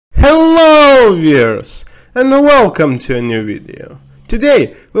Hello viewers, and welcome to a new video.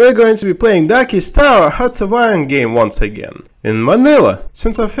 Today we're going to be playing Darkest Tower Hearts of Iron game once again, in Manila.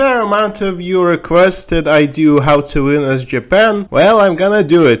 Since a fair amount of you requested I do how to win as Japan, well, I'm gonna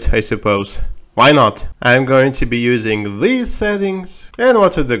do it, I suppose. Why not? I'm going to be using these settings. And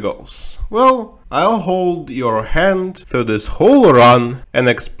what are the goals? Well, I'll hold your hand through this whole run and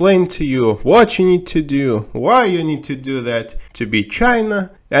explain to you what you need to do, why you need to do that to beat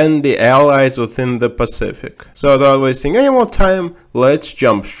China and the allies within the Pacific. So without wasting any more time, let's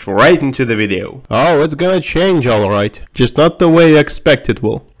jump straight into the video. Oh, it's gonna change alright, just not the way you expect it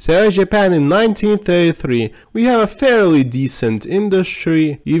will. So as Japan in 1933, we have a fairly decent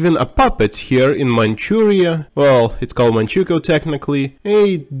industry, even a puppet here in Manchuria. Well, it's called Manchukuo technically,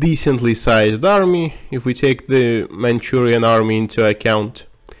 a decently sized army, if we take the Manchurian army into account.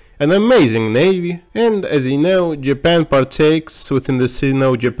 An amazing navy, and as you know, Japan partakes within the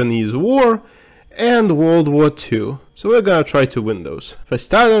Sino-Japanese War and World War II. So we're gonna try to win those. For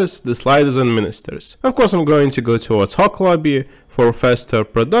starters, the sliders and ministers. Of course, I'm going to go towards Hawk Lobby for faster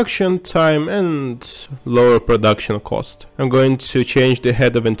production time and lower production cost. I'm going to change the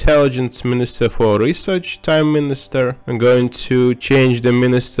head of intelligence minister for research time minister. I'm going to change the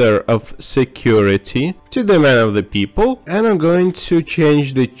minister of security to the man of the people, and I'm going to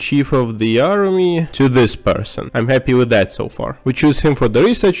change the chief of the army to this person. I'm happy with that so far. We choose him for the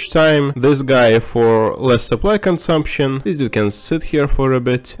research time, this guy for less supply consumption, this dude can sit here for a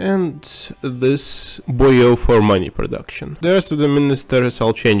bit, and this boyo for money production. The rest of the ministers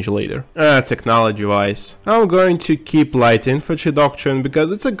I'll change later. Technology wise, I'm going to keep light infantry doctrine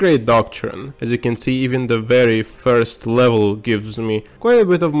because it's a great doctrine. As you can see, even the very first level gives me quite a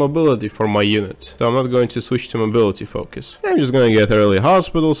bit of mobility for my unit, so I'm not going to switch to mobility focus. I'm just gonna get early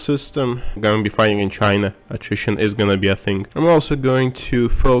hospital system. I'm gonna be fighting in China, attrition is gonna be a thing. I'm also going to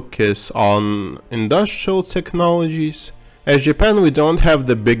focus on industrial technologies. As Japan, we don't have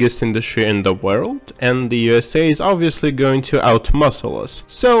the biggest industry in the world, and the USA is obviously going to outmuscle us.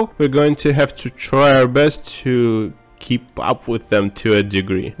 So we're going to have to try our best to keep up with them to a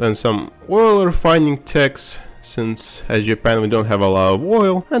degree. Then some oil refining techs, since as Japan we don't have a lot of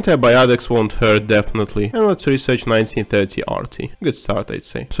oil. Antibiotics won't hurt definitely. And let's research 1930 RT. Good start, I'd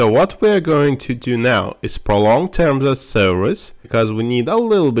say. So what we're going to do now is prolong terms as service, because we need a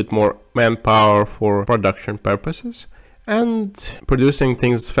little bit more manpower for production purposes. And producing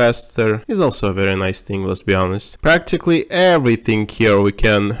things faster is also a very nice thing, let's be honest. Practically everything here we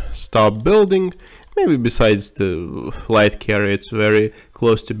can stop building. Maybe besides the light carrier, it's very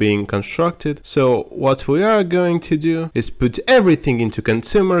close to being constructed. So what we are going to do is put everything into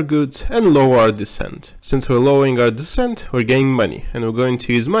consumer goods and lower our descent. Since we're lowering our descent, we're getting money, and we're going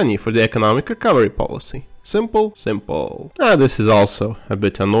to use money for the economic recovery policy. Simple, simple. This is also a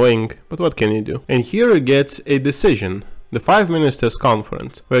bit annoying, but what can you do? And here we get a decision. The 5 Ministers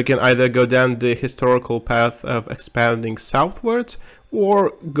Conference, where you can either go down the historical path of expanding southwards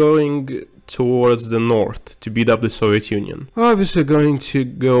or going towards the north to beat up the Soviet Union. We're obviously going to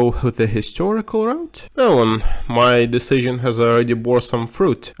go with the historical route. And my decision has already bore some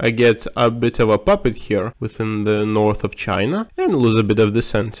fruit. I get a bit of a puppet here within the north of China and lose a bit of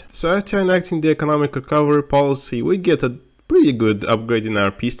descent. So after enacting the economic recovery policy, we get a pretty good upgrade in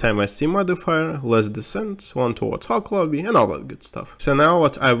our peacetime SC modifier, less descent, one towards Hawk Lobby, and all that good stuff. So now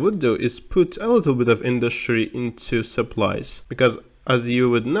what I would do is put a little bit of industry into supplies, because as you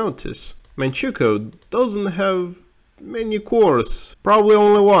would notice, Manchukuo doesn't have many cores, probably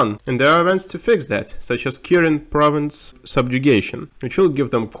only one, and there are events to fix that, such as Kirin province subjugation, which will give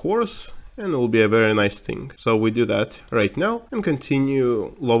them cores and it will be a very nice thing. So we do that right now and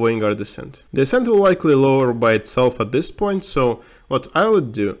continue lowering our descent. Descent will likely lower by itself at this point, so what I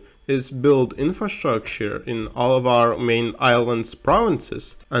would do is build infrastructure in all of our main islands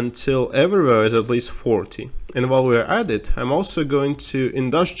provinces until everywhere is at least 40. And while we're at it, I'm also going to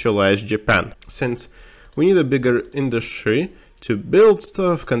industrialize Japan, since we need a bigger industry to build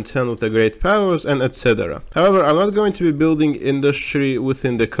stuff, contend with the great powers, and etc. However, I'm not going to be building industry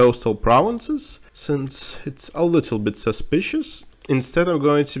within the coastal provinces, since it's a little bit suspicious. Instead, I'm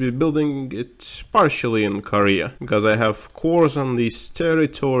going to be building it partially in Korea, because I have cores on these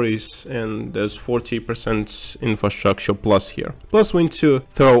territories and there's 40% infrastructure plus here. Plus, we need to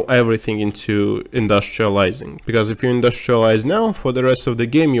throw everything into industrializing, because if you industrialize now, for the rest of the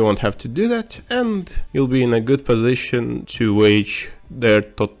game you won't have to do that, and you'll be in a good position to wage their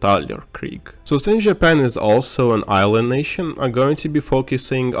totaler Krieg. So since Japan is also an island nation, I'm going to be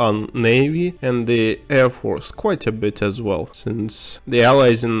focusing on Navy and the Air Force quite a bit as well, since the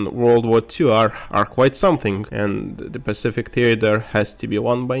allies in World War II are quite something, and the Pacific theater has to be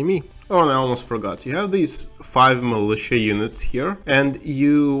won by me. Oh, and I almost forgot. You have these 5 militia units here, and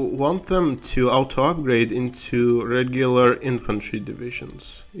you want them to auto-upgrade into regular infantry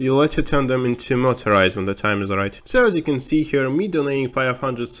divisions. You let you turn them into motorized when the time is right. So as you can see here, me donating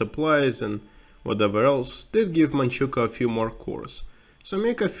 500 supplies and whatever else did give Manchukuo a few more cores. So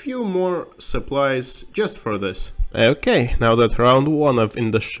make a few more supplies just for this. Okay, now that round 1 of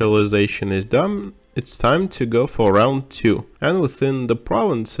industrialization is done, it's time to go for round 2. And within the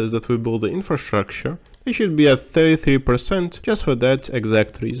provinces that we build the infrastructure, they should be at 33% just for that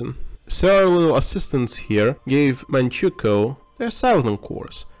exact reason. So our little assistants here gave Manchukuo their 1000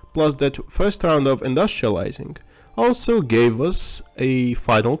 cores, plus that first round of industrializing also gave us a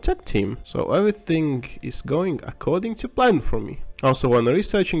final tech team. So everything is going according to plan for me. Also, when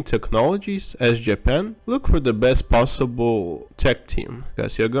researching technologies as Japan, look for the best possible tech team,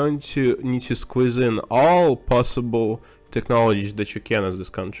 because you're going to need to squeeze in all possible technologies that you can as this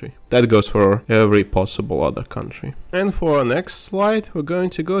country. That goes for every possible other country. And for our next slide, we're going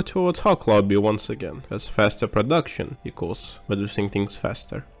to go towards Hawk Lobby once again, as faster production equals producing things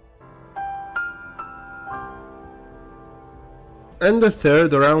faster. And the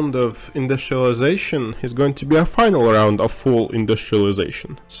third round of industrialization is going to be a final round of full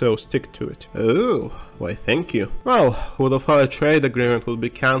industrialization, so stick to it. Oh, why thank you. Well, who would have thought a trade agreement would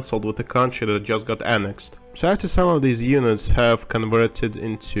be cancelled with a country that just got annexed. So after some of these units have converted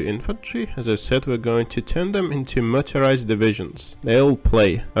into infantry, as I said, we're going to turn them into motorized divisions. They'll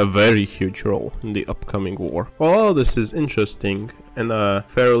play a very huge role in the upcoming war. While all this is interesting and a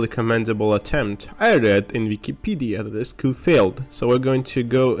fairly commendable attempt, I read in Wikipedia that this coup failed, so we're going to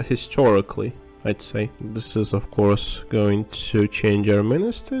go historically, I'd say. This is of course going to change our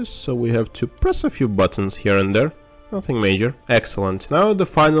ministers, so we have to press a few buttons here and there. Nothing major. Excellent. Now the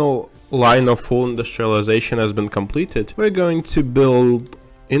final line of full industrialization has been completed. We're going to build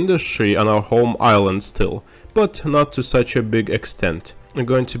industry on our home island still, but not to such a big extent. We're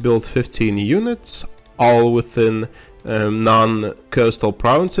going to build 15 units, all within non-coastal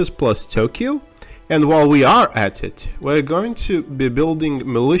provinces plus Tokyo. And while we are at it, we're going to be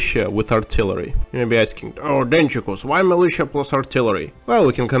building militia with artillery. You may be asking, oh Denchikus, why militia plus artillery? Well,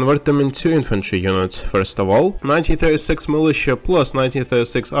 we can convert them into infantry units. First of all, 1936 militia plus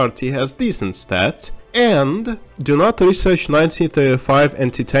 1936 RT has decent stats. And do not research 1935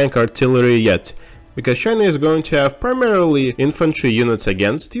 anti-tank artillery yet, because China is going to have primarily infantry units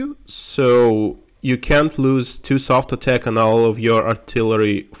against you, so you can't lose 2 soft attack on all of your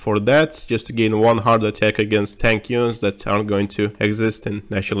artillery for that, just to gain 1 hard attack against tank units that aren't going to exist in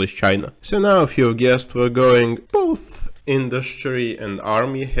nationalist China. So now, if you've guessed, we're going both industry and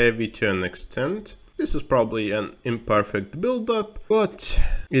army heavy to an extent. This is probably an imperfect build-up, but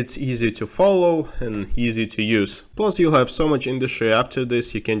it's easy to follow and easy to use. Plus, you'll have so much industry after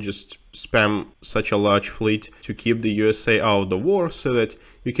this, you can just spam such a large fleet to keep the USA out of the war, so that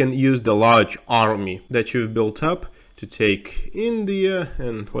you can use the large army that you've built up to take India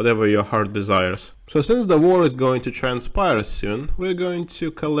and whatever your heart desires. So since the war is going to transpire soon, we're going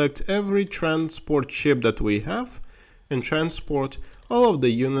to collect every transport ship that we have and transport all of the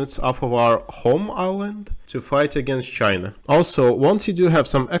units off of our home island to fight against China. Also, once you do have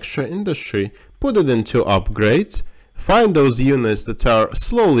some extra industry, put it into upgrades, find those units that are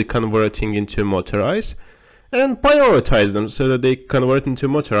slowly converting into motorized, and prioritize them so that they convert into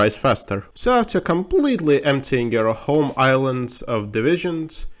motorized faster. So after completely emptying your home islands of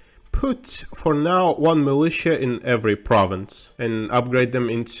divisions, put for now 1 militia in every province and upgrade them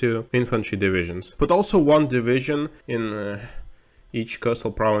into infantry divisions. Put also 1 division in each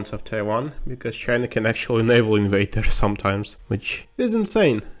coastal province of Taiwan, because China can actually naval invade there sometimes, which is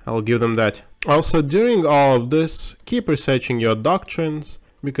insane, I'll give them that. Also, during all of this, keep researching your doctrines,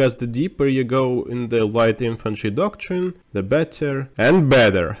 because the deeper you go in the light infantry doctrine, the better and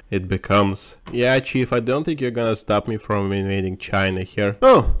better it becomes. Yeah, Chief, I don't think you're gonna stop me from invading China here.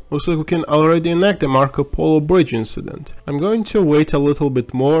 Oh, looks like we can already enact the Marco Polo Bridge incident. I'm going to wait a little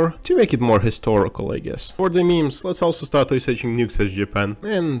bit more to make it more historical, I guess. For the memes, let's also start researching nukes as Japan.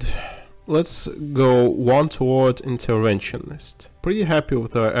 And let's go one toward interventionist. Pretty happy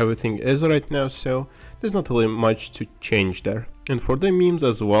with where everything is right now, so there's not really much to change there. And for the memes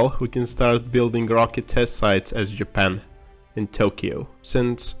as well, we can start building rocket test sites as Japan in Tokyo,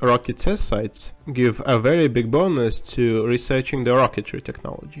 since rocket test sites give a very big bonus to researching the rocketry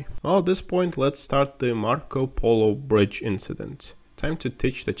technology. Well, at this point, let's start the Marco Polo Bridge incident. Time to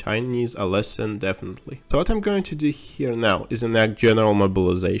teach the Chinese a lesson, definitely. So what I'm going to do here now is enact general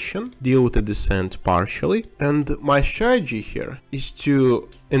mobilization, deal with the descent partially, and my strategy here is to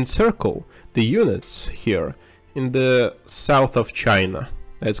encircle the units here in the south of China.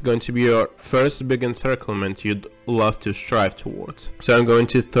 That's going to be your first big encirclement you'd love to strive towards. So I'm going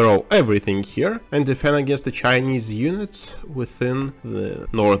to throw everything here and defend against the Chinese units within the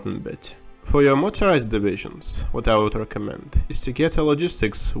northern bit. For your motorized divisions, what I would recommend is to get a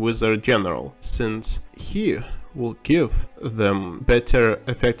logistics wizard general, since he will give them better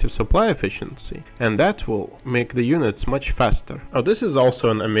effective supply efficiency, and that will make the units much faster. Oh, this is also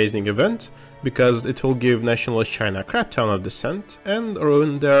an amazing event, because it will give Nationalist China a crap ton of dissent and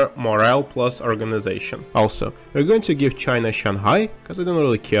ruin their morale plus organization. Also, we're going to give China Shanghai, because I don't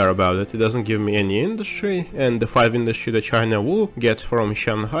really care about it. It doesn't give me any industry, and the 5 industry that China will get from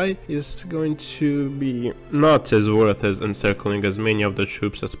Shanghai is going to be not as worth as encircling as many of the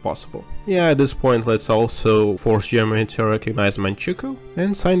troops as possible. Yeah, at this point let's also force Germany to recognize Manchukuo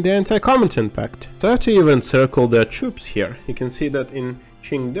and sign the Anti-Comintern Pact. So after you've encircled their troops here, you can see that in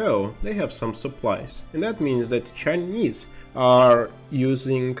Qingdao they have some supplies, and that means that the Chinese are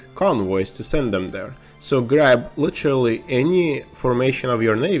using convoys to send them there. So grab literally any formation of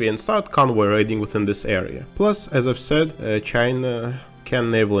your navy and start convoy raiding within this area. Plus, as I've said, China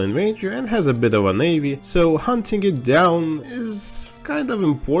can naval invade you and has a bit of a navy, so hunting it down is kind of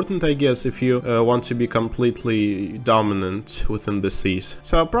important, I guess, if you want to be completely dominant within the seas.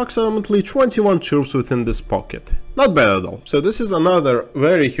 So approximately 21 troops within this pocket. Not bad at all. So this is another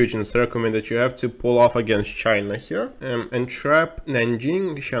very huge encirclement that you have to pull off against China here, and trap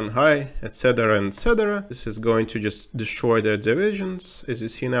Nanjing, Shanghai, etc, etc. This is going to just destroy their divisions. As you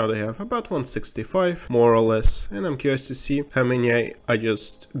see now, they have about 165 more or less, and I'm curious to see how many I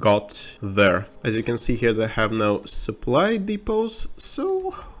just got there. As you can see here, they have no supply depots,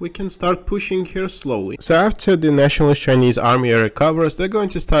 so we can start pushing here slowly. So after the Nationalist Chinese army recovers, they're going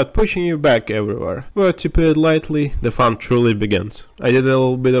to start pushing you back everywhere. But to put it lightly, the fun truly begins. I did a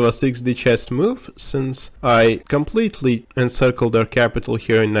little bit of a 6D chess move, since I completely encircled their capital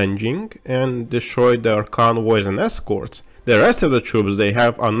here in Nanjing and destroyed their convoys and escorts. The rest of the troops they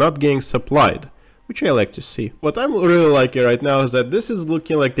have are not getting supplied, which I like to see. What I'm really liking right now is that this is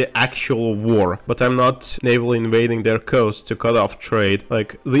looking like the actual war, but I'm not navally invading their coast to cut off trade.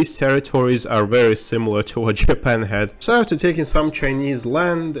 Like, these territories are very similar to what Japan had. So after taking some Chinese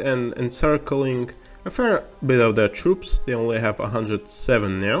land and encircling a fair bit of their troops, they only have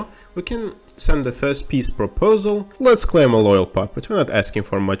 107 now, we can send the first peace proposal. Let's claim a loyal puppet, we're not asking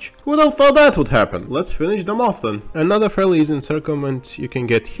for much. Who would have thought that would happen? Let's finish them off then. Another fairly easy encirclement you can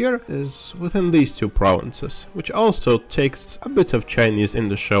get here is within these two provinces, which also takes a bit of Chinese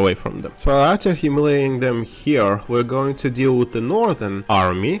industry away from them. So after humiliating them here, we're going to deal with the northern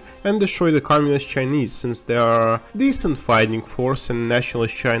army and destroy the communist Chinese, since they are a decent fighting force, and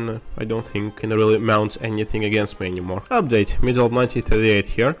nationalist China I don't think can really mount anything against me anymore. Update, middle of 1938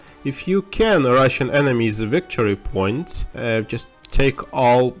 here. If you can Russian enemies' victory points, just take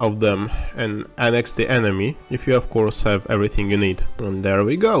all of them and annex the enemy, if you of course have everything you need. And there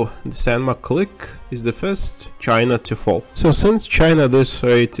we go, the Sanma click is the first China to fall. So since China this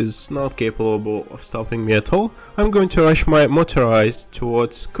rate is not capable of stopping me at all, I'm going to rush my motorized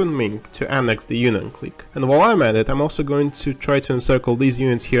towards Kunming to annex the Yunnan clique. And while I'm at it, I'm also going to try to encircle these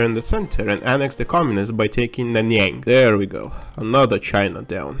units here in the center and annex the communists by taking Nanyang. There we go, another China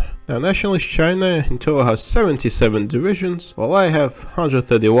down. Now Nationalist China in total has 77 divisions, while I have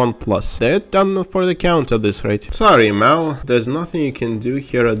 131 plus. They're done for the count at this rate. Sorry Mao, there's nothing you can do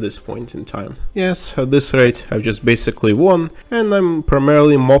here at this point in time. Yes, at this rate I've just basically won, and I'm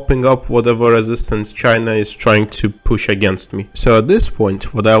primarily mopping up whatever resistance China is trying to push against me. So at this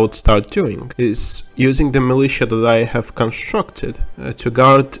point what I would start doing is using the militia that I have constructed to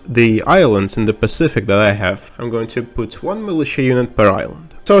guard the islands in the Pacific that I have. I'm going to put 1 militia unit per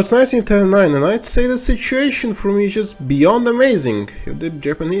island. So it's 1939, and I'd say the situation for me is just beyond amazing. If the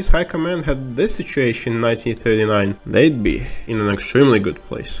Japanese High Command had this situation in 1939, they'd be in an extremely good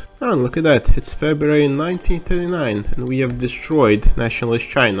place. Oh, and look at that, it's February 1939, and we have destroyed Nationalist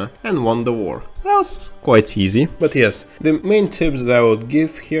China and won the war. That was quite easy. But yes, the main tips that I would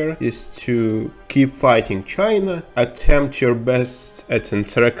give here is to keep fighting China, attempt your best at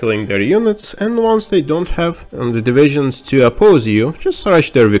encircling their units, and once they don't have the divisions to oppose you, just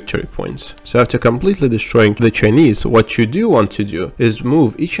rush their victory points. So after completely destroying the Chinese, what you do want to do is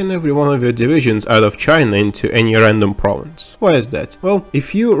move each and every one of your divisions out of China into any random province. Why is that? Well,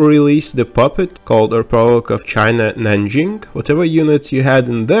 if you release the puppet called Republic of China Nanjing, whatever units you had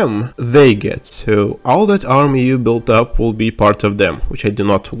in them, they get. So all that army you built up will be part of them, which I do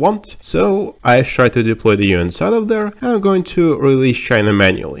not want. So I try to deploy the units out of there, and I'm going to release China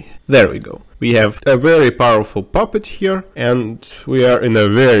manually. There we go. We have a very powerful puppet here, and we are in a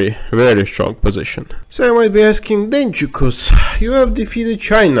very, very strong position. So you might be asking, Denchikus, you have defeated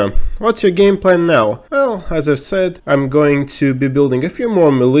China. What's your game plan now? Well, as I've said, I'm going to be building a few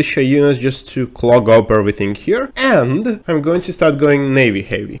more militia units just to clog up everything here, and I'm going to start going navy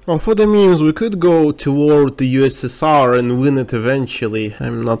heavy. Well, for the memes, we could go toward the USSR and win it eventually.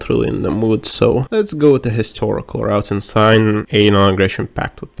 I'm not really in the mood, so let's go with the historical route and sign a non-aggression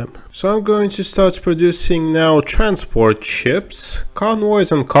pact with them. So I'm going to start producing now transport ships,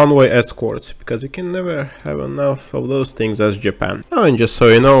 convoys and convoy escorts, because you can never have enough of those things as Japan. Oh, and just so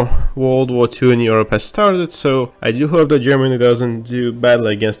you know, World War II in Europe has started, so I do hope that Germany doesn't do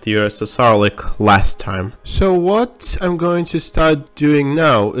badly against the USSR like last time. So what I'm going to start doing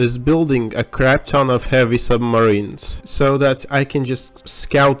now is building a crap ton of heavy submarines, so that I can just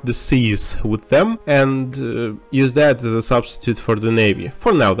scout the seas with them and use that as a substitute for the navy.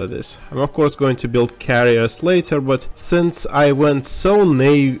 For now, that is. I'm of course going to build carriers later, but since I went so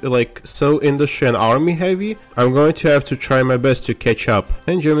industry and army heavy, I'm going to have to try my best to catch up.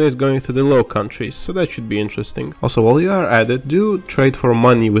 And Germany is going to the Low Countries, so that should be interesting. Also, while you are at it, do trade for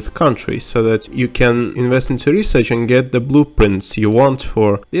money with countries so that you can invest into research and get the blueprints you want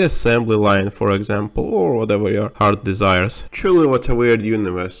for the assembly line, for example, or whatever your heart desires. Truly, what a weird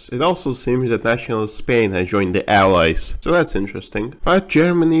universe. It also seems that national Spain has joined the Allies, so that's interesting. But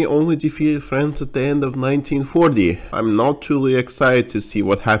Germany only defeated France at the end of 1940. I'm not truly excited to see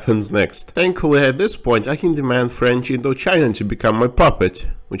what happens next. Thankfully, at this point, I can demand French Indochina to become my puppet,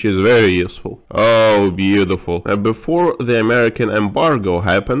 which is very useful. Oh, beautiful. And before the American embargo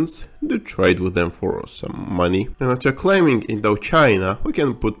happens, do trade with them for some money. And after claiming Indochina, we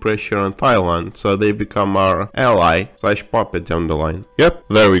can put pressure on Thailand so they become our ally / puppet down the line. Yep,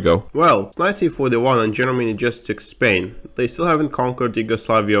 there we go. Well, it's 1941 and Germany just took Spain. They still haven't conquered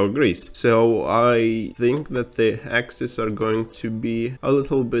Yugoslavia or Greece, so I think that the axes are going to be a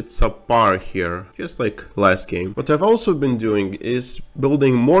little bit subpar here, just like last game. What I've also been doing is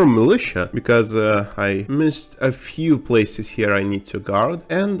building more militia, because I missed a few places here I need to guard,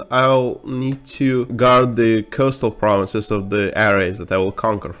 and I'll need to guard the coastal provinces of the areas that I will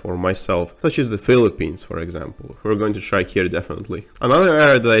conquer for myself, such as the Philippines, for example. We're going to strike here definitely. Another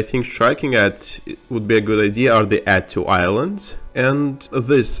area that I think striking at would be a good idea are the Attu Islands and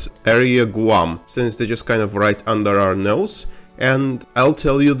this area Guam, since they're just kind of right under our nose. And I'll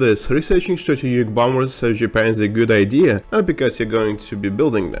tell you this, researching strategic bombers as Japan is a good idea, not because you're going to be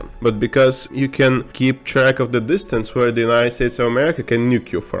building them, but because you can keep track of the distance where the United States of America can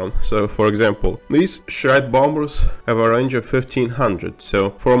nuke you from. So, for example, these Shred bombers have a range of 1500,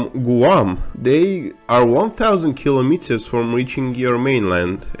 so from Guam, they are 1000 kilometers from reaching your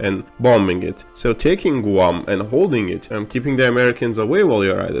mainland and bombing it. So taking Guam and holding it and keeping the Americans away while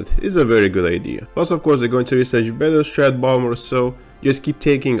you're at it is a very good idea. Plus, of course, they're going to research better Shred bombers, so just keep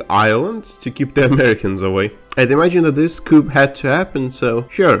taking islands to keep the Americans away. I'd imagine that this coup had to happen, so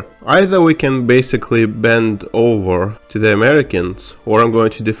sure, either we can basically bend over to the Americans, or I'm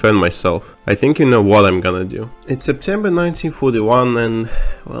going to defend myself. I think you know what I'm gonna do. It's September 1941 and,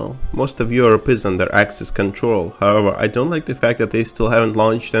 well, most of Europe is under Axis control. However, I don't like the fact that they still haven't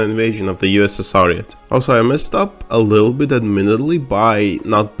launched an invasion of the USSR yet. Also, I messed up a little bit admittedly by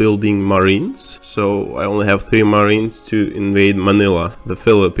not building marines, so I only have 3 marines to invade Manila, the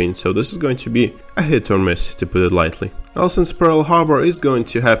Philippines, so this is going to be a hit or miss, to put it lightly. Well, since Pearl Harbor is going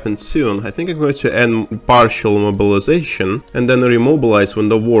to happen soon, I think I'm going to end partial mobilization and then remobilize when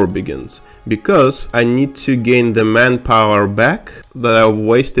the war begins, because I need to gain the manpower back that I've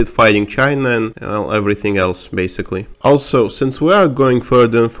wasted fighting China and, well, everything else basically. Also, since we are going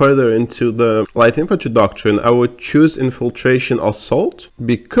further and further into the light infantry doctrine, I would choose infiltration assault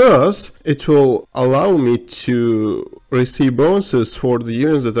because it will allow me to receive bonuses for the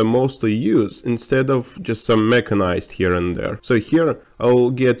units that I mostly use instead of just some mechanized here and there. So here I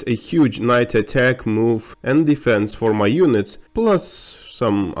will get a huge night attack, move and defense for my units, plus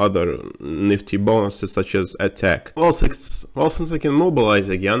some other nifty bonuses such as attack. Well, since I can mobilize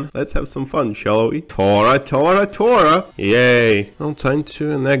again, let's have some fun, shall we? Tora, Tora, Tora! Yay! Now time to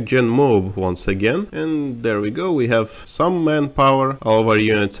enact Gen Mob once again. And there we go, we have some manpower. All of our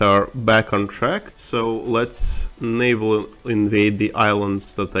units are back on track. So let's naval invade the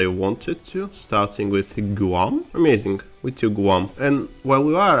islands that I wanted to, starting with Guam. Amazing. We took Guam. And while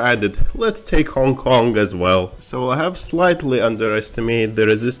we are at it, let's take Hong Kong as well. So I have slightly underestimated the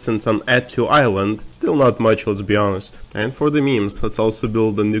resistance on Attu Island. Still not much, let's be honest. And for the memes, let's also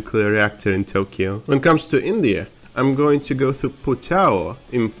build a nuclear reactor in Tokyo. When it comes to India, I'm going to go through Putao,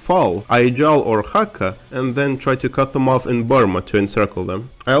 Imphal, Aijal or Hakka, and then try to cut them off in Burma to encircle them.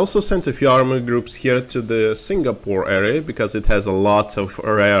 I also sent a few army groups here to the Singapore area because it has a lot of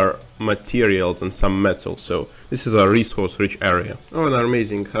rare materials and some metal, so this is a resource-rich area. Oh, and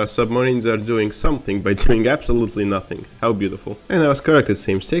amazing, our submarines are doing something by doing absolutely nothing. How beautiful. And I was correct, it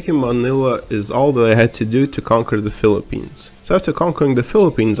seems. Taking Manila is all that I had to do to conquer the Philippines. So after conquering the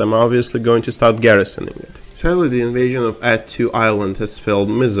Philippines, I'm obviously going to start garrisoning it. Sadly, the invasion of Attu Island has failed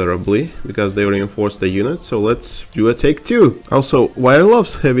miserably because they reinforced the unit, so let's do a take two. Also, why I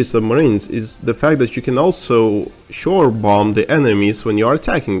love heavy submarines is the fact that you can also shore bomb the enemies when you are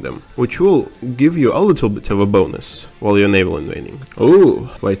attacking them, which will give you a little bit of a bonus while you're naval invading.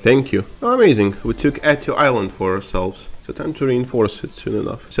 Oh, why thank you. Oh, amazing, we took Attu Island for ourselves. So time to reinforce it soon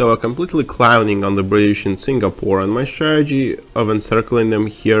enough. So we're completely clowning on the British in Singapore, and my strategy of encircling them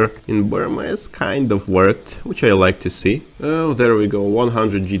here in Burma has kind of worked, which I like to see. Oh, there we go,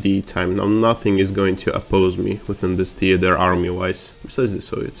 100 GDE time. Now nothing is going to oppose me within this theater army-wise, besides the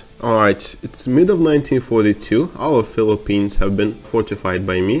Soviets. Alright, it's mid of 1942, all of Philippines have been fortified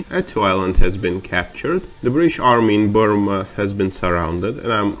by me, Attu Island has been captured, the British army in Burma has been surrounded,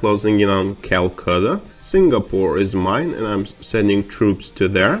 and I'm closing in on Calcutta. Singapore is mine, and I'm sending troops to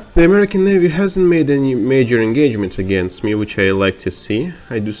there. The American Navy hasn't made any major engagements against me, which I like to see.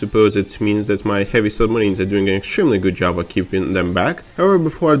 I do suppose it means that my heavy submarines are doing an extremely good job of keeping them back. However,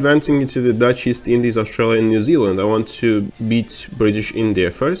 before advancing into the Dutch East Indies, Australia and New Zealand, I want to beat British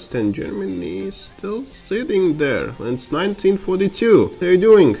India first, and Germany is still sitting there. And it's 1942. What are you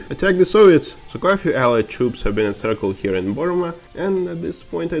doing? Attack the Soviets! So quite a few Allied troops have been encircled here in Burma, and at this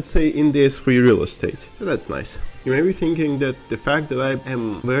point I'd say India is free real estate. So that's nice. You may be thinking that the fact that I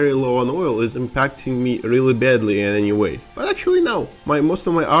am very low on oil is impacting me really badly in any way. But actually no. Most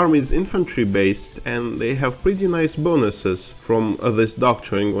of my army is infantry based, and they have pretty nice bonuses from this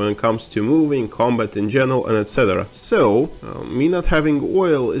doctrine when it comes to moving, combat in general, and etc. So, me not having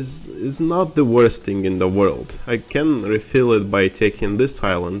oil is not the worst thing in the world. I can refill it by taking this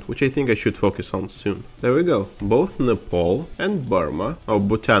island, which I think I should focus on soon. There we go. Both Nepal and Burma, or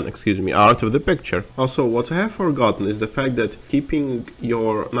Bhutan, excuse me, are out of the picture. Also, what I have forgotten is the fact that keeping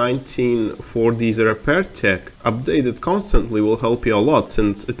your 1940s repair tech updated constantly will help you a lot,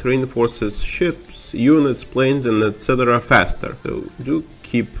 since it reinforces ships, units, planes, and etc. faster. So do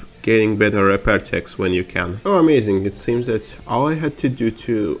keep getting better repair techs when you can. Oh, amazing. It seems that all I had to do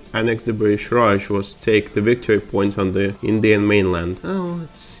to annex the British Raj was take the victory points on the Indian mainland. Oh,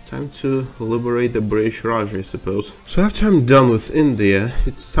 it's time to liberate the British Raj, I suppose. So after I'm done with India,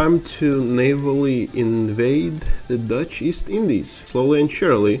 it's time to navally invade the Dutch East Indies, slowly and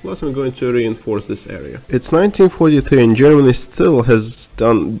surely, plus I'm going to reinforce this area. It's 1943 and Germany still has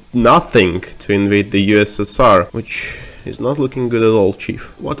done nothing to invade the USSR, which is not looking good at all,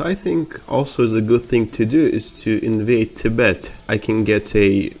 Chief. What I think also is a good thing to do is to invade Tibet. I can get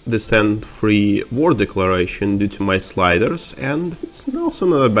a dissent-free war declaration due to my sliders, and it's also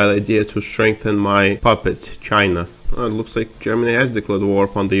not a bad idea to strengthen my puppet, China. It looks like Germany has declared war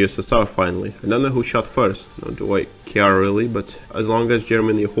upon the USSR finally. I don't know who shot first, nor do I care really, but as long as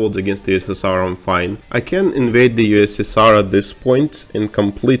Germany holds against the USSR, I'm fine. I can invade the USSR at this point and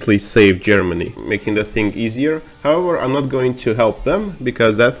completely save Germany, making the thing easier. However, I'm not going to help them,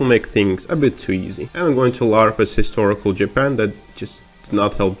 because that will make things a bit too easy. And I'm going to LARP as historical Japan that just did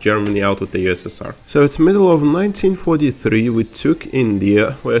not help Germany out with the USSR. So it's middle of 1943, we took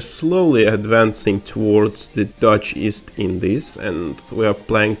India, we're slowly advancing towards the Dutch East Indies, and we are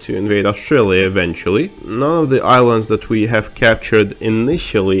planning to invade Australia eventually. None of the islands that we have captured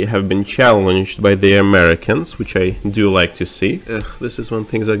initially have been challenged by the Americans, which I do like to see. This is when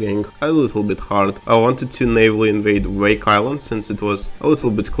things are getting a little bit hard. I wanted to navally invade Wake Island since it was a little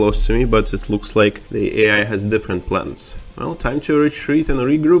bit close to me, but it looks like the AI has different plans. Well, time to retreat and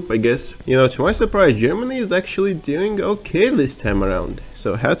regroup, I guess. You know, to my surprise, Germany is actually doing okay this time around.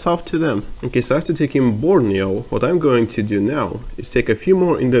 So hats off to them. Okay, so after taking Borneo, what I'm going to do now is take a few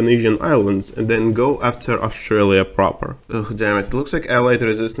more Indonesian islands and then go after Australia proper. Ugh, damn it. It looks like Allied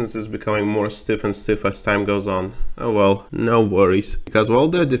resistance is becoming more stiff and stiff as time goes on. Oh well, no worries. Because while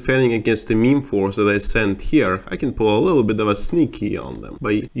they're defending against the meme force that I sent here, I can pull a little bit of a sneaky on them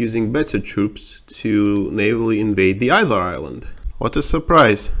by using better troops to navally invade the other island. What a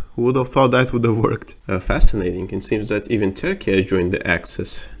surprise! Who would have thought that would have worked? Fascinating. It seems that even Turkey has joined the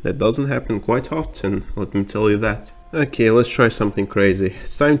Axis. That doesn't happen quite often, let me tell you that. Okay, let's try something crazy.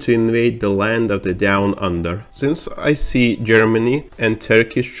 It's time to invade the land of the Down Under. Since I see Germany and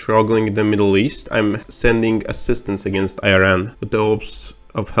Turkey struggling in the Middle East, I'm sending assistance against Iran with the hopes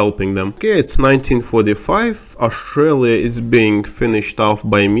of helping them. Okay, it's 1945. Australia is being finished off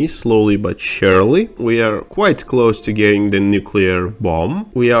by me slowly but surely. We are quite close to getting the nuclear bomb.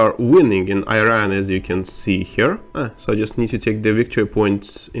 We are winning in Iran, as you can see here. So I just need to take the victory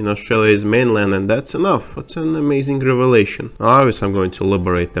points in Australia's mainland, and that's enough. What an amazing revelation. Obviously, I'm going to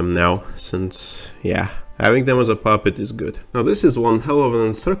liberate them now, since, yeah, having them as a puppet is good. Now this is one hell of an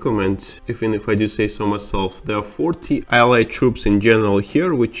encirclement, even if I do say so myself. There are 40 allied troops in general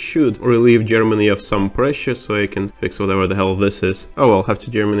here, which should relieve Germany of some pressure, so I can fix whatever the hell this is. Oh well,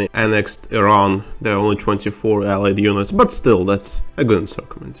 after Germany annexed Iran, there are only 24 allied units, but still, that's a good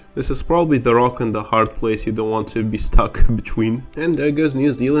encirclement. This is probably the rock and the hard place you don't want to be stuck between. And there goes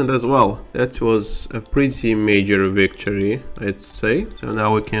New Zealand as well. That was a pretty major victory, I'd say. So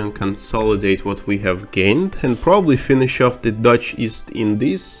now we can consolidate what we have gained and probably finish off the Dutch East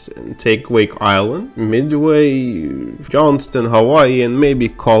Indies and take Wake Island, Midway, Johnston, Hawaii, and maybe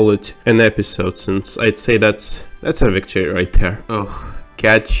call it an episode, since I'd say that's a victory right there. Ugh,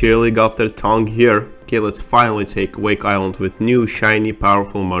 cat surely got their tongue here. Okay, let's finally take Wake Island with new, shiny,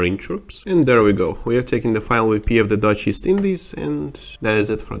 powerful marine troops. And there we go. We have taken the final VP of the Dutch East Indies, and that is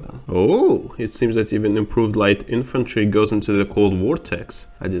it for them. Oh, it seems that even improved light infantry goes into the cold vortex.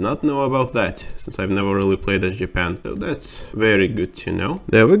 I did not know about that, since I've never really played as Japan. So that's very good to know.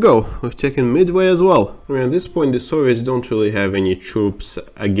 There we go. We've taken Midway as well. I mean, at this point, the Soviets don't really have any troops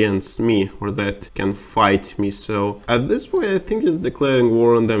against me or that can fight me. So at this point, I think just declaring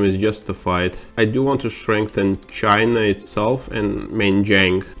war on them is justified. I do want to strengthen China itself and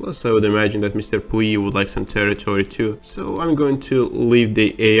Menjiang. Plus, I would imagine that Mr. Puyi would like some territory too. So I'm going to leave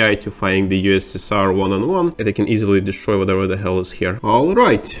the AI to fighting the USSR one-on-one, and they can easily destroy whatever the hell is here.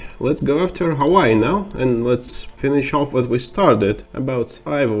 Alright, let's go after Hawaii now, and let's finish off what we started about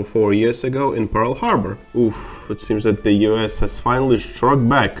 5 or 4 years ago in Pearl Harbor. Oof, it seems that the US has finally struck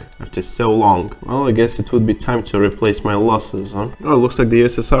back after so long. Well, I guess it would be time to replace my losses, huh? Oh, it looks like the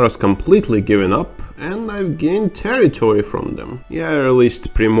USSR has completely given up, and I've gained territory from them. Yeah, I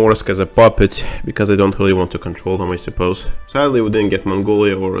released Primorsk as a puppet, because I don't really want to control them, I suppose. Sadly, we didn't get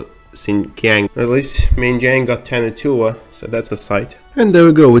Mongolia or Xinjiang. At least Menjiang got Tanituwa, so that's a sight. And there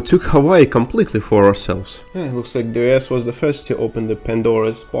we go, we took Hawaii completely for ourselves. Yeah, it looks like the US was the first to open the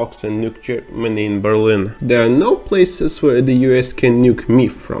Pandora's box and nuke Germany in Berlin. There are no places where the US can nuke me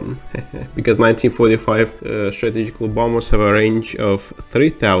from, because 1945 strategical bombers have a range of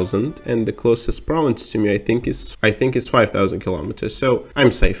 3,000, and the closest province to me I think is 5,000 kilometers, so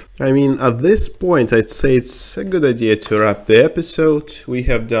I'm safe. I mean, at this point I'd say it's a good idea to wrap the episode. We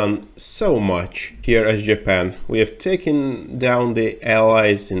have done so much here as Japan. We have taken down the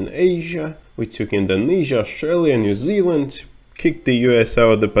allies in Asia, we took Indonesia, Australia, New Zealand, kicked the US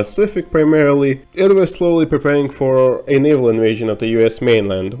out of the Pacific primarily, and we're slowly preparing for a naval invasion of the US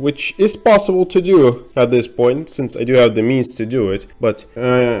mainland, which is possible to do at this point, since I do have the means to do it, but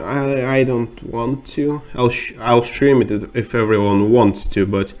I don't want to. I'll stream it if everyone wants to,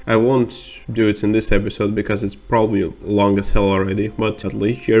 but I won't do it in this episode because it's probably long as hell already, but at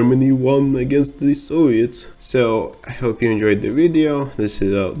least Germany won against the Soviets. So I hope you enjoyed the video.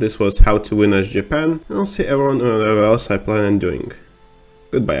 This was how to win as Japan, and I'll see everyone whatever else I plan on doing.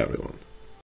 Goodbye everyone.